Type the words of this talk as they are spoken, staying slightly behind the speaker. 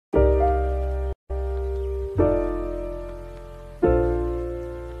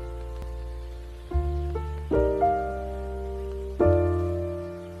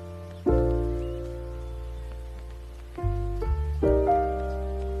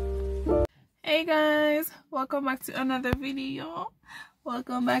Hey guys, welcome back to another video.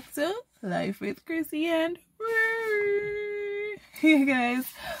 Welcome back to Life with Chrissy and Hey guys,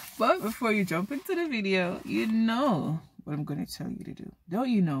 but before you jump into the video, you know what I'm going to tell you to do,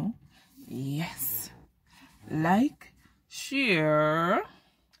 don't you know? Yes, like, share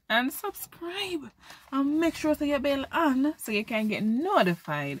and subscribe, and make sure to get bell on so you can get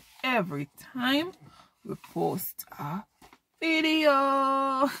notified every time we post a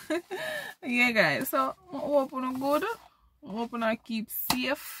video. Yeah guys, so I hope you good, I hope you keep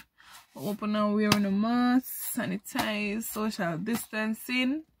safe, I hope you wearing a mask, sanitize, social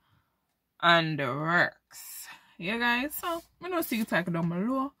distancing and the works. Yeah guys, so I know see you talk down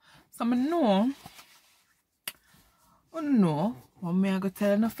below, so I know what me I go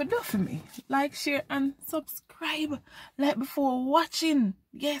tell enough to do for me. Like, share and subscribe like before watching.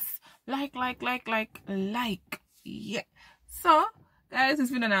 Yes, like. Yeah. So guys, this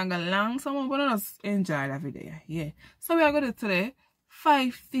video not gonna long, so I'm gonna just enjoy the video. Yeah. So we are gonna do today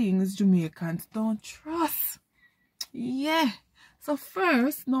 5 things Jamaicans don't trust. Yeah. So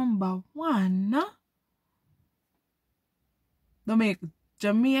first, number 1,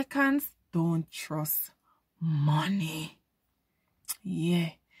 Jamaicans don't trust money. Yeah.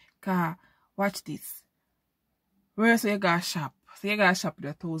 Cause watch this. Where so you got shop? So you got shop with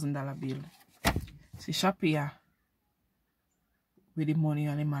a $1,000 bill. See shop here with the money,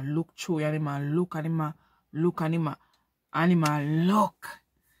 and him a look through, and him a look, and him a look, and him a look.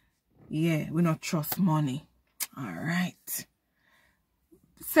 Yeah, we not trust money. Alright.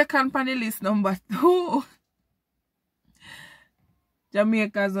 Second on the list, number 2.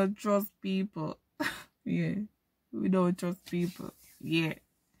 Jamaicans don't trust people. Yeah. We don't trust people. Yeah.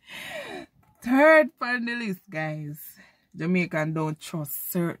 Third on the list, guys. Jamaicans don't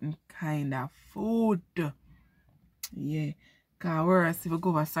trust certain kind of food. Yeah. Cause whereas if we go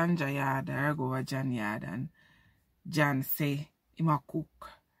over Sandra yard or go over John yard and John say he might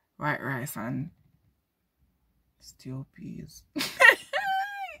cook white rice and stew peas.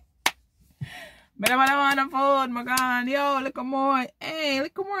 But I want the food, my God. Yo, look more. Hey,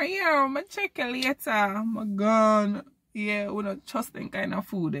 look more here. I'm gonna check it later. My God. Yeah, we don't trust them kind of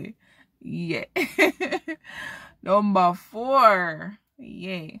food, eh? Yeah. Number 4.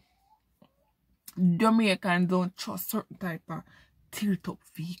 Yeah. Jamaicans don't trust certain type of tilt-up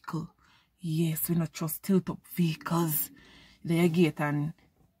vehicle. Yes, we don't trust tilt-up vehicles. There you get and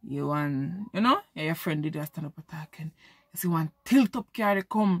you want, you know, your friend did stand up attacking. You see one tilt-up car they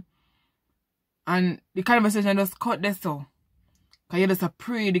come and the conversation just cut there so. Cause you just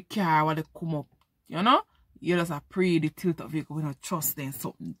pray the car when they come up, you know? You just pray the tilt-up vehicle. We don't trust them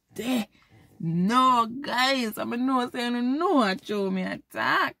something there. No, guys, I mean, no, saying no, I show me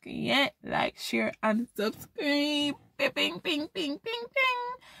attack. Yeah, like, share, and subscribe. Ping, ping, ping, ping,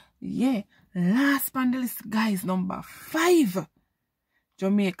 ping. Yeah, last on the list, guys, number 5.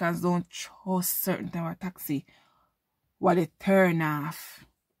 Jamaicans don't trust certain type of taxi. What they turn off.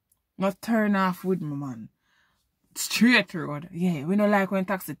 Not turn off with my man. Straight road. Yeah, we don't like when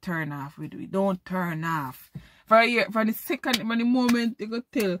taxi turn off. We don't turn off. For the second, when the moment they go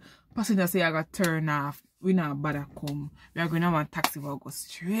tell passenger say I got turn off, we not bother come. We are going to have a taxi will go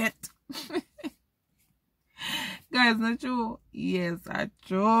straight. Guys, not true? Yes, I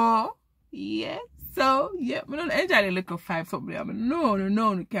true. Yeah. So, yeah, we don't enjoy the little 5 something. I mean, no,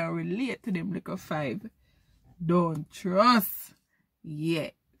 we can't relate to them little 5. Don't trust.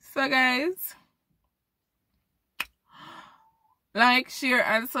 Yeah. So, guys, like, share,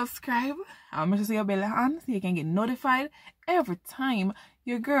 and subscribe. I'll make sure your bell on so you can get notified every time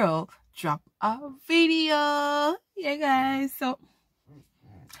your girl drop a video. Yeah, guys. So,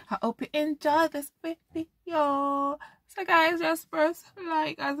 I hope you enjoy this video. So, guys, just press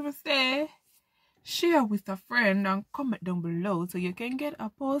like, as we say, share with a friend, and comment down below so you can get a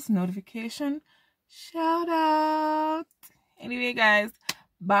post notification shout out. Anyway, guys,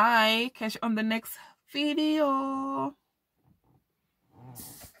 bye. Catch you on the next video.